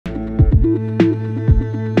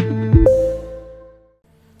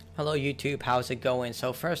Hello YouTube, how's it going?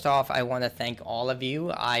 So first off, I want to thank all of you.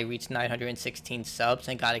 I reached 916 subs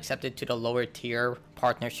and got accepted to the lower tier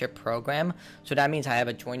partnership program. So that means I have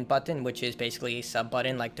a join button, which is basically a sub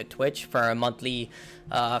button like the Twitch. For a monthly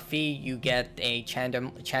fee, you get a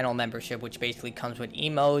channel membership, which basically comes with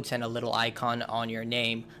emotes and a little icon on your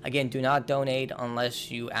name. Again, do not donate unless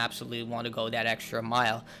you absolutely want to go that extra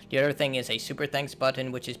mile. The other thing is a super thanks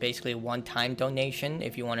button, which is basically a one-time donation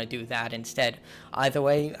if you want to do that instead. Either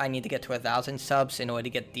way, I need to get to 1,000 subs in order to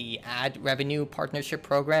get the ad revenue partnership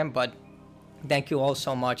program, but thank you all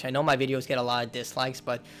so much. I know my videos get a lot of dislikes,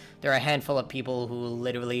 but there are a handful of people who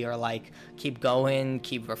literally are like, keep going,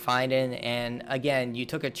 keep refining, and again, you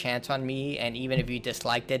took a chance on me, and even if you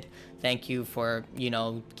disliked it, thank you for,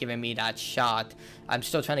 giving me that shot. I'm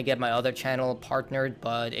still trying to get my other channel partnered,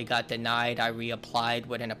 but it got denied. I reapplied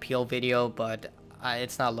with an appeal video, but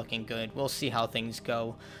it's not looking good. We'll see how things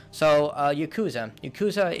go. So Yakuza.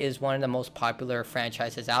 Yakuza is one of the most popular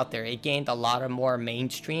franchises out there. It gained a lot of more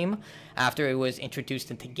mainstream after it was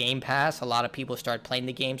introduced into Game Pass. A lot of people started playing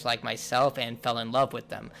the games like myself and fell in love with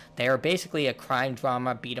them. They are basically a crime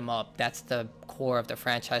drama beat 'em up. That's the core of the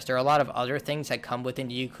franchise. There are a lot of other things that come within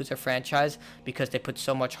the Yakuza franchise because they put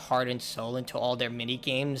so much heart and soul into all their mini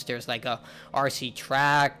games. There's like a RC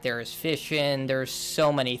track, there's fishing, there's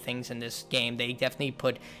so many things in this game. They definitely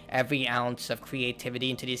put every ounce of creativity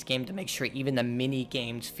into this game to make sure even the mini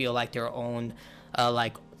games feel like their own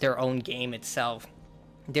game itself.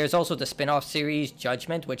 There's also the spin-off series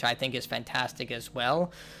Judgment, which I think is fantastic as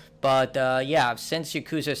well. But yeah, since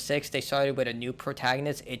Yakuza 6, they started with a new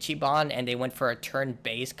protagonist, Ichiban, and they went for a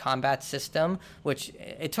turn-based combat system, which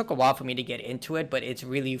it took a while for me to get into it, but it's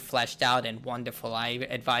really fleshed out and wonderful. I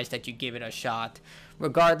advise that you give it a shot.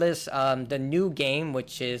 Regardless, the new game,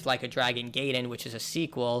 which is Like a Dragon Gaiden, which is a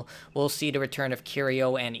sequel, will see the return of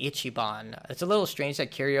Kiryu and Ichiban. It's a little strange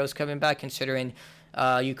that Kiryu's coming back, considering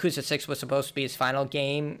Yakuza 6 was supposed to be his final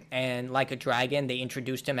game, and Like a Dragon, they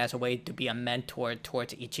introduced him as a way to be a mentor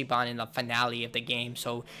towards Ichiban in the finale of the game,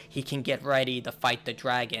 so he can get ready to fight the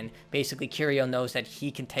dragon. Basically, Kiryu knows that he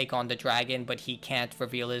can take on the dragon, but he can't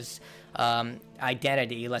reveal his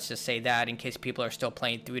identity, let's just say that, in case people are still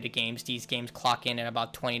playing through the games. These games clock in at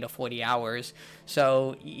about 20 to 40 hours.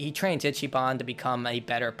 So he trains Ichiban to become a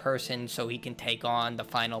better person so he can take on the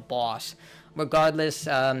final boss. Regardless,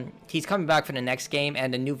 he's coming back for the next game,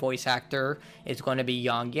 and the new voice actor is going to be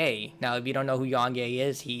Yong. Now, if you don't know who Yong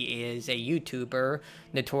is, he is a YouTuber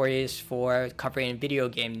notorious for covering video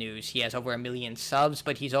game news. He has over 1 million subs,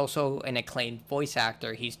 but he's also an acclaimed voice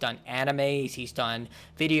actor. He's done animes, he's done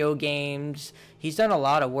video games, he's done a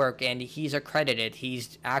lot of work, and he's accredited.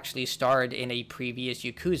 He's actually starred in a previous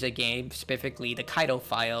Yakuza game, specifically the Kaido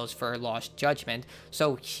Files for Lost Judgment,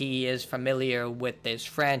 so he is familiar with this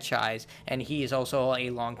franchise, and he is also a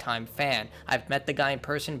longtime fan. I've met the guy in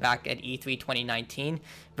person back at E3 2019.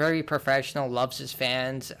 Very professional, loves his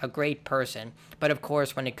fans, a great person. But of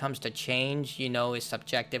course, when it comes to change, is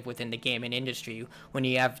subjective within the gaming industry. When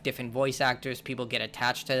you have different voice actors, people get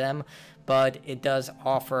attached to them. But it does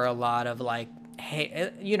offer a lot of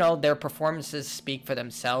hey, their performances speak for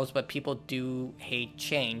themselves, but people do hate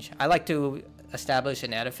change. I like to establish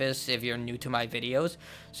an edifice if you're new to my videos.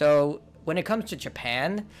 So when it comes to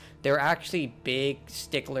Japan, they're actually big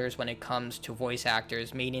sticklers when it comes to voice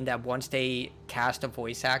actors, meaning that once they cast a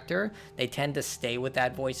voice actor, they tend to stay with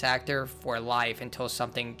that voice actor for life until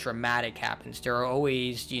something dramatic happens. There are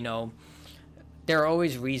always,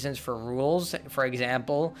 reasons for rules. For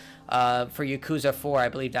example, for Yakuza 4, I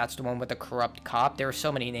believe that's the one with the corrupt cop. There are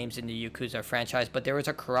so many names in the Yakuza franchise, but there was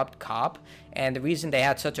a corrupt cop, and the reason they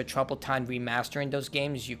had such a troubled time remastering those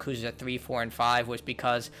games, Yakuza 3, 4, and 5, was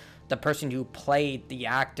because the person who played the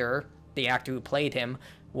actor who played him,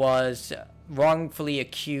 was wrongfully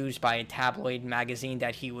accused by a tabloid magazine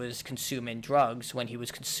that he was consuming drugs when he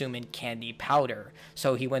was consuming candy powder.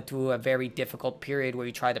 So he went through a very difficult period where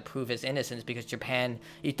he tried to prove his innocence, because Japan,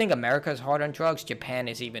 you think America is hard on drugs, Japan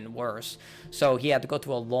is even worse. So he had to go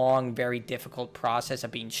through a long, very difficult process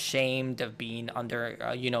of being shamed, of being under,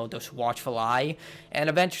 this watchful eye. And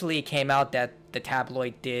eventually it came out that the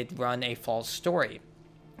tabloid did run a false story.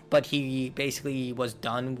 But he basically was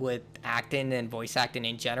done with acting and voice acting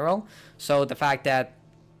in general. So the fact that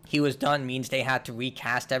he was done means they had to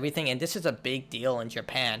recast everything, and this is a big deal in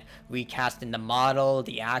Japan, recasting the model,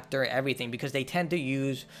 the actor, everything, because they tend to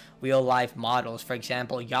use real life models. For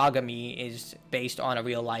example, Yagami is based on a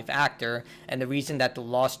real life actor, and the reason that the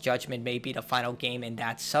Lost Judgment may be the final game in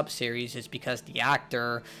that sub-series is because the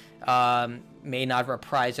actor may not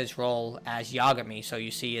reprise his role as Yagami. So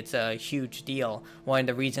you see, it's a huge deal. One of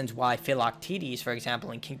the reasons why Philoctetes, for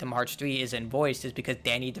example, in Kingdom Hearts 3 isn't voiced is because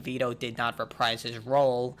Danny DeVito did not reprise his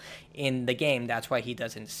role in the game. That's why he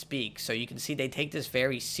doesn't speak. So you can see they take this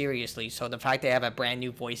very seriously. So the fact they have a brand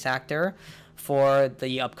new voice actor for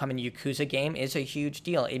the upcoming Yakuza game is a huge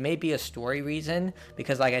deal. It may be a story reason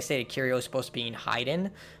because, like I said, Kiryu is supposed to be in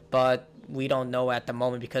hiding, but we don't know at the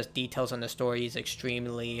moment because details on the story is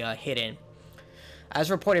extremely hidden. As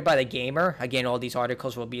reported by The Gamer, again, all these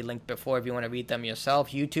articles will be linked below if you want to read them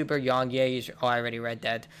yourself. YouTuber Yong, oh, I already read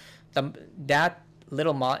that. That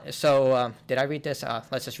little did I read this?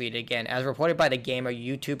 Let's just read it again. As reported by The Gamer,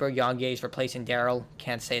 YouTuber Yong is replacing Daryl,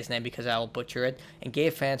 can't say his name because I will butcher it, and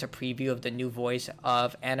gave fans a preview of the new voice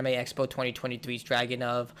of Anime Expo 2023's Dragon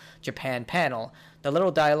of Japan panel. The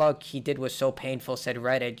little dialogue he did was so painful, said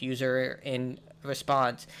Reddit user in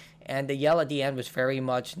response, and the yell at the end was very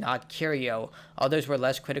much not Kiryu. Others were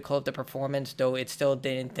less critical of the performance, though it still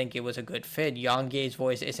didn't think it was a good fit. Yongei's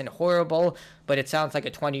voice isn't horrible, but it sounds like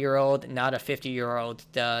a 20-year-old, not a 50-year-old,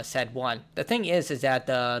 said one. The thing is that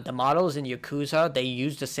the models in Yakuza, they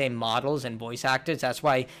use the same models and voice actors. That's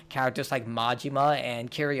why characters like Majima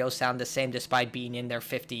and Kiryu sound the same despite being in their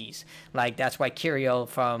 50s. Like, that's why Kiryu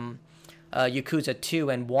from Yakuza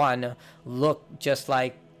 2 and 1 look just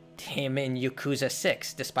like him in Yakuza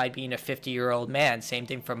 6, despite being a 50-year-old man. Same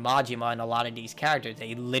thing for Majima and a lot of these characters.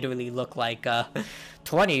 They literally look like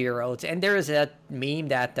 20-year-olds. And there is a meme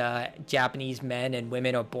that Japanese men and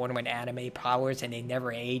women are born with anime powers and they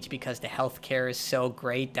never age because the healthcare is so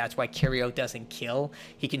great. That's why Kiryu doesn't kill.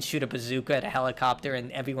 He can shoot a bazooka at a helicopter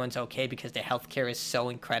and everyone's okay because the healthcare is so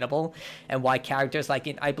incredible. And why characters like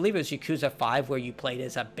in, I believe it was Yakuza 5, where you played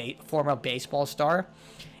as a former baseball star,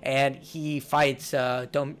 and he fights I'm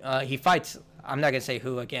not gonna say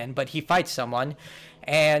who again, but he fights someone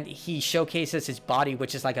and he showcases his body,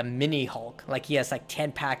 which is like a mini Hulk. Like, he has like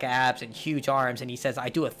 10-pack abs and huge arms, and he says, I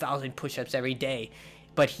do 1,000 push-ups every day,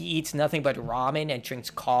 but he eats nothing but ramen and drinks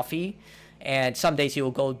coffee, and some days he will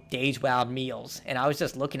go days without meals. And I was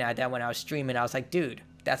just looking at that when I was streaming. I was like, dude,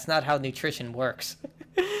 that's not how nutrition works.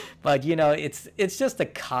 But, you know, it's just the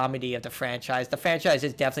comedy of the franchise. The franchise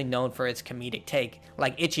is definitely known for its comedic take.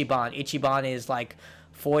 Like Ichiban. Ichiban is like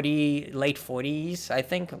late 40s, I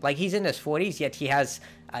think. Like, he's in his 40s, yet he has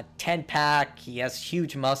a 10-pack. He has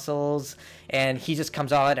huge muscles, and he just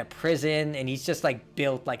comes out of prison, and he's just like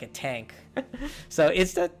built like a tank. So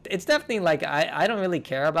it's definitely like, I don't really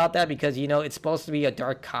care about that because, you know, it's supposed to be a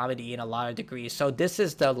dark comedy in a lot of degrees. So this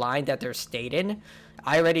is the line that they're stating.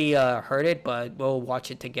 I already heard it, but we'll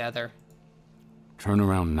watch it together. Turn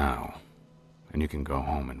around now, and you can go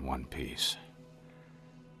home in one piece.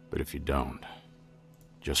 But if you don't,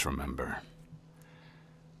 just remember,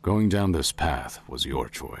 going down this path was your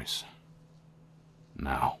choice.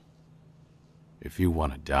 Now, if you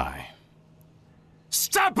want to die,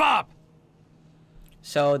 step up!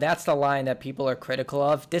 So that's the line that people are critical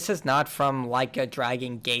of. This is not from Like a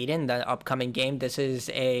Dragon Gaiden, the upcoming game. This is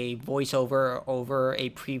a voiceover over a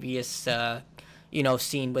previous, you know,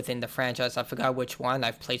 scene within the franchise. I forgot which one.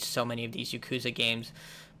 I've played so many of these Yakuza games.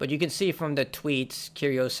 But you can see from the tweets,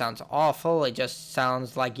 Kiryu sounds awful. It just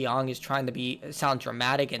sounds like Yong is trying to sound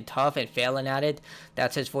dramatic and tough and failing at it.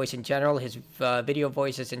 That's his voice in general. His video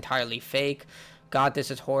voice is entirely fake. God,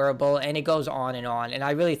 this is horrible, and it goes on. And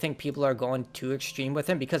I really think people are going too extreme with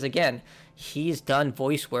him because, again, he's done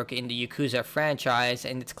voice work in the Yakuza franchise,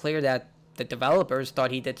 and it's clear that the developers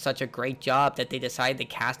thought he did such a great job that they decided to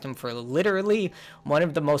cast him for literally one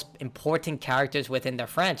of the most important characters within the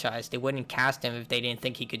franchise. They wouldn't cast him if they didn't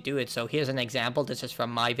think he could do it. So here's an example. This is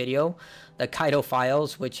from my video, the Kaido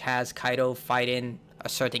Files, which has Kaido fighting a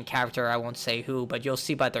certain character. I won't say who, but you'll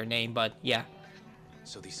see by their name, but yeah.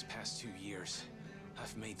 So these past 2 years,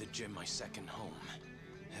 I've made the gym my second home.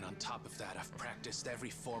 And on top of that, I've practiced every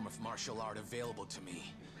form of martial art available to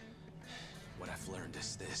me. What I've learned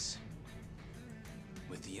is this.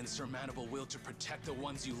 With the insurmountable will to protect the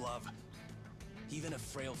ones you love, even a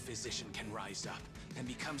frail physician can rise up and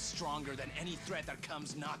become stronger than any threat that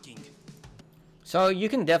comes knocking. So you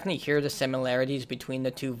can definitely hear the similarities between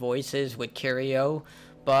the two voices with Kiryu,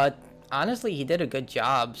 but honestly, he did a good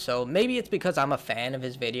job. So maybe it's because I'm a fan of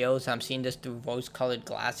his videos. I'm seeing this through rose-colored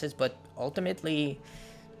glasses, but ultimately,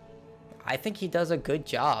 I think he does a good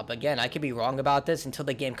job. Again, I could be wrong about this. Until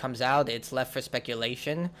the game comes out, it's left for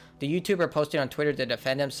speculation. The YouTuber posted on Twitter to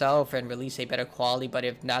defend himself and release a better quality, but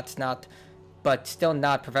if that's not but still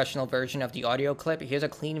not professional version of the audio clip. Here's a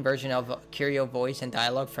clean version of Kiryu voice and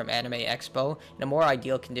dialogue from Anime Expo. In a more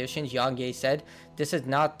ideal conditions, Yong said, "This is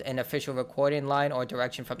not an official recording line or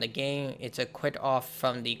direction from the game. It's a quit off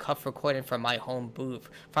from the cuff recording from my home booth."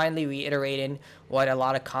 Finally reiterating what a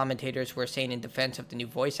lot of commentators were saying in defense of the new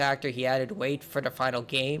voice actor. He added, "Wait for the final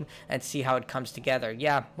game and see how it comes together."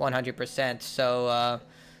 Yeah, 100%. So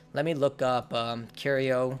let me look up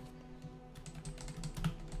Kiryu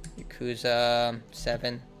Yakuza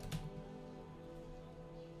 7.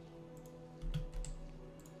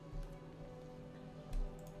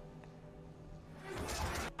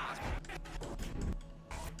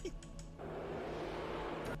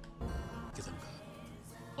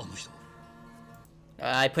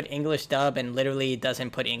 I put English dub and literally doesn't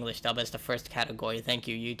put English dub as the first category. Thank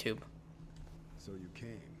you, YouTube. So you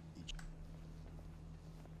came.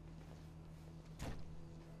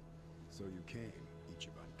 So you came,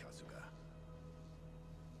 Ichiban Kasuga.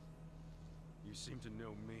 You seem to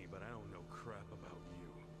know me, but I don't know crap about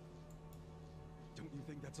you. Don't you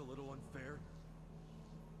think that's a little unfair?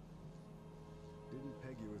 Didn't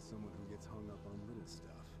peg you as someone who gets hung up on little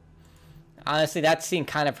stuff. Honestly, that scene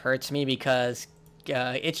kind of hurts me because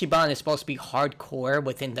Ichiban is supposed to be hardcore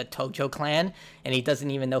within the Tojo clan, and he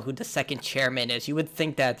doesn't even know who the second chairman is. You would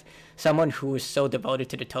think that someone who is so devoted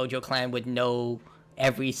to the Tojo clan would know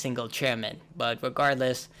every single chairman, but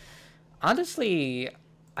regardless, honestly,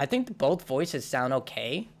 I think both voices sound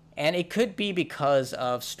okay, and it could be because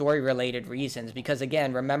of story-related reasons. Because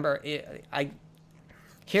again, remember,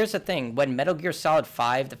 here's the thing: when Metal Gear Solid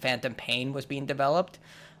 5: The Phantom Pain was being developed,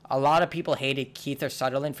 a lot of people hated Keith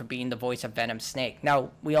Sutherland for being the voice of Venom Snake.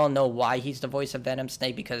 Now, we all know why he's the voice of Venom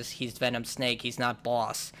Snake, because he's Venom Snake. He's not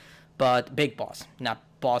Boss, but Big Boss. Not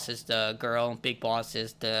Boss is the girl, Big Boss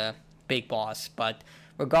is the big boss. But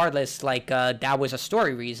regardless, like, that was a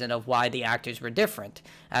story reason of why the actors were different,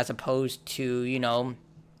 as opposed to, you know,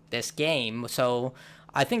 this game. So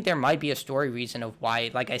I think there might be a story reason of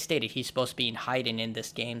why, like I stated, he's supposed to be in hiding in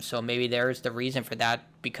this game. So maybe there's the reason for that,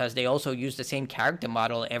 because they also use the same character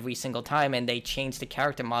model every single time, and they changed the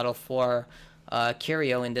character model for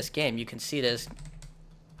Kiryu in this game. You can see this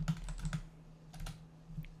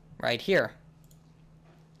right here.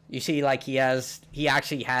 You see, like, he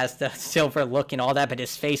actually has the silver look and all that, but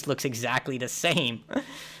his face looks exactly the same.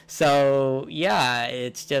 So, yeah,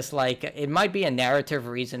 it's just like, it might be a narrative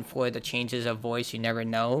reason for the changes of voice, you never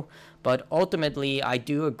know. But ultimately, I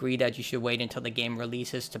do agree that you should wait until the game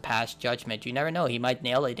releases to pass judgment. You never know, he might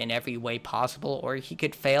nail it in every way possible, or he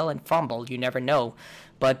could fail and fumble, you never know.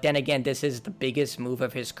 But then again, this is the biggest move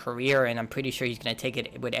of his career, and I'm pretty sure he's going to take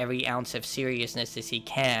it with every ounce of seriousness as he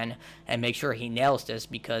can, and make sure he nails this,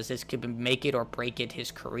 because this could make it or break it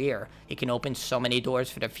his career. It can open so many doors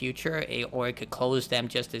for the future, or it could close them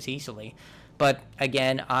just as easily. But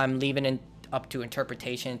again, I'm leaving it up to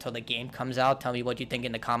interpretation until the game comes out. Tell me what you think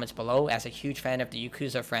in the comments below. As a huge fan of the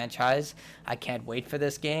Yakuza franchise, I can't wait for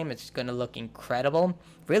this game. It's going to look incredible.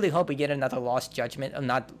 Really hope we get another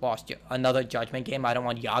another Judgment game. I don't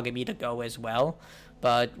want Yagami to go as well,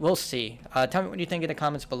 but we'll see. Tell me what you think in the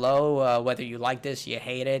comments below, whether you like this, you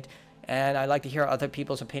hate it, and I'd like to hear other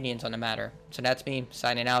people's opinions on the matter. So that's me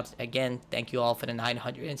signing out. Again, thank you all for the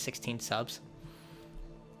 916 subs.